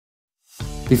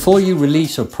Before you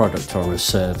release a product or a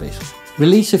service,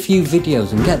 release a few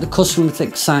videos and get the customers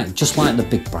excited just like the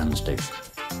big brands do.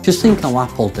 Just think how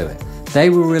Apple do it. They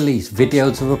will release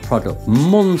videos of a product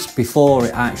months before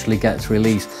it actually gets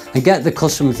released and get the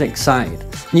customers excited.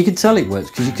 And you can tell it works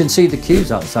because you can see the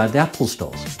queues outside the Apple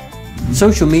stores.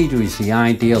 Social media is the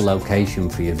ideal location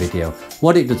for your video.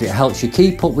 What it does, it helps you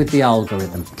keep up with the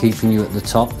algorithm, keeping you at the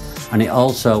top, and it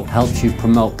also helps you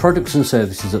promote products and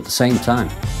services at the same time.